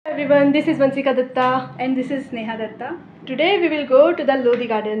everyone, this is Vansika Datta. And this is Neha Datta. Today we will go to the Lodhi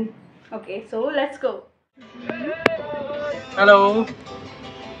Garden. Okay, so let's go. Hello.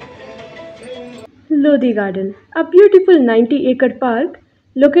 Lodhi Garden, a beautiful 90-acre park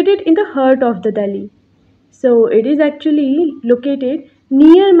located in the heart of the Delhi. So it is actually located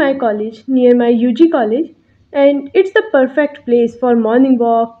near my college, near my UG college, and it's the perfect place for morning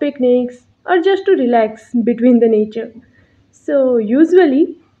walk, picnics, or just to relax between the nature. So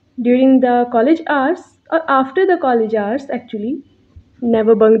usually during the college hours or after the college hours actually,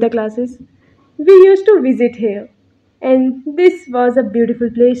 never bunk the classes. We used to visit here, and this was a beautiful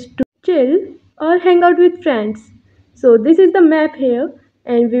place to chill or hang out with friends. So, this is the map here,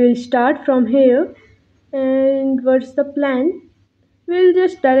 and we will start from here. And what's the plan? We'll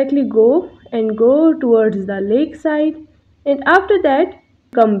just directly go towards the lakeside, and after that,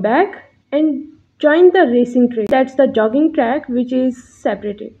 come back and join the racing track. That's the jogging track, which is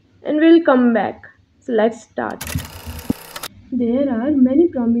separated, and we'll come back. So, let's start. There are many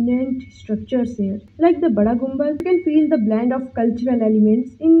prominent structures here, like the Bada Gumbad. You can feel the blend of cultural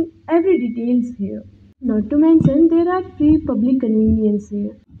elements in every details here. Not to mention, there are free public convenience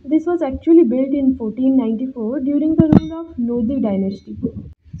here. This was actually built in 1494 during the rule of Lodhi dynasty.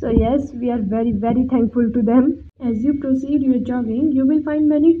 So yes, we are very thankful to them. As you proceed your jogging, you will find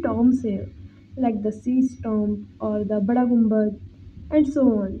many tombs here, like the Cease tomb or the Bada Gumbad, and so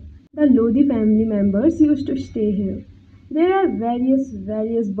on. The Lodhi family members used to stay here. There are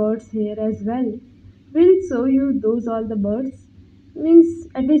various birds here as well. We'll show you those all the birds, means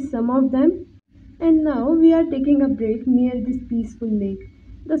at least some of them. And now we are taking a break near this peaceful lake.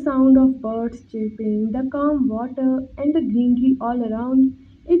 The sound of birds chirping, the calm water, and the greenery all around.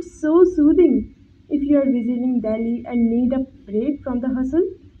 It's so soothing. If you are visiting Delhi and need a break from the hustle,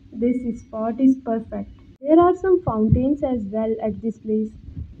 this spot is perfect. There are some fountains as well at this place.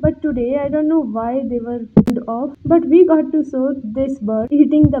 But today I don't know why they were pulled off. But we got to show this bird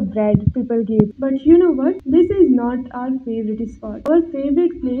eating the bread people gave. But you know what? This is not our favorite spot. Our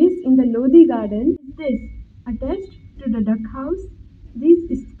favorite place in the Lodhi Garden is this. Attached to the duck house,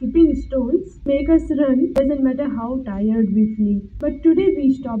 these skipping stones make us run, doesn't matter how tired we feel. But today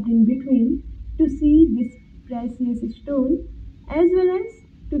we stopped in between to see this precious stone as well as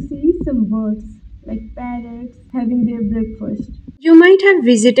to see some birds like parrots having their breakfast. You might have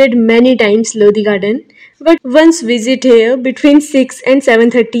visited many times Lodhi Garden, but once visit here between 6 and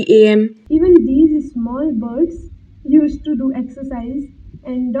 7:30 a.m. Even these small birds used to do exercise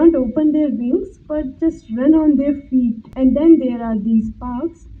and don't open their wings but just run on their feet. And then there are these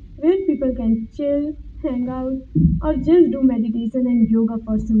parks where people can chill, hang out, or just do meditation and yoga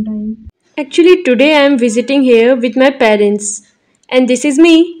for some time. Actually, today I am visiting here with my parents, and this is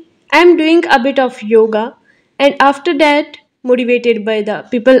me. I am doing a bit of yoga, and after that, motivated by the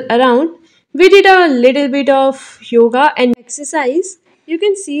people around, we did a little bit of yoga and exercise. You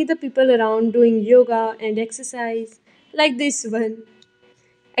can see the people around doing yoga and exercise, like this one.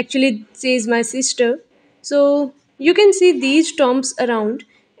 Actually, she is my sister. So you can see these tombs around,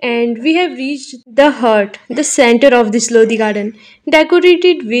 and we have reached the heart, the center of this Lodhi garden,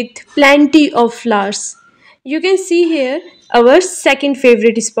 decorated with plenty of flowers. You can see here our second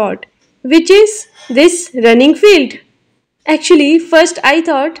favorite spot, which is this running field. Actually, first I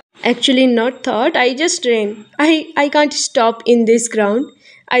thought, actually not thought, I just ran. I can't stop in this ground.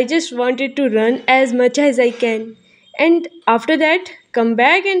 I just wanted to run as much as I can. And after that, come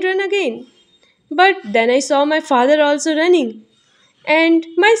back and run again. But then I saw my father also running and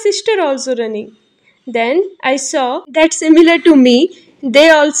my sister also running. Then I saw that similar to me, they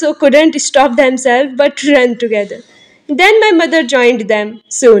also couldn't stop themselves but ran together. Then my mother joined them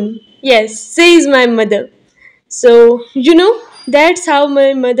soon. Yes, she is my mother. So, that's how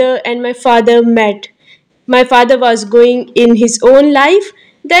my mother and my father met. My father was going in his own life,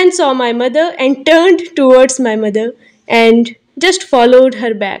 then saw my mother and turned towards my mother and just followed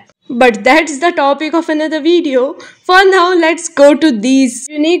her back. But that's the topic of another video. For now, let's go to these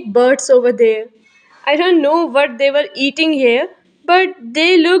unique birds over there. I don't know what they were eating here, but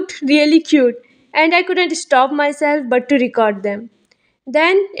they looked really cute, and I couldn't stop myself but to record them.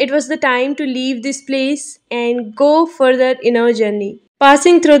 Then it was the time to leave this place and go further in our journey.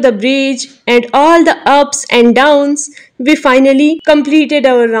 Passing through the bridge and all the ups and downs, we finally completed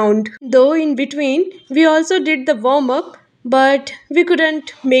our round. Though in between, we also did the warm up, but we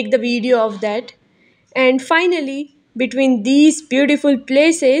couldn't make the video of that. And finally, between these beautiful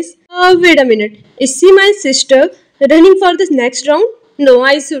places, wait a minute, is she my sister running for the next round? No,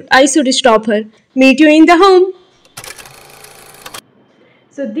 I should stop her. Meet you in the home.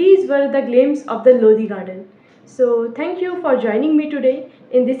 So these were the glimpses of the Lodhi garden. So thank you for joining me today.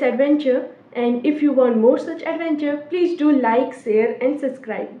 in this adventure. And if you want more such adventure, please do like, share, and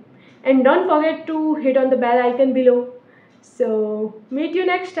subscribe. And don't forget to hit on the bell icon below. So, meet you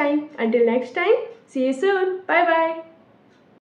next time. Until next time, see you soon. Bye bye.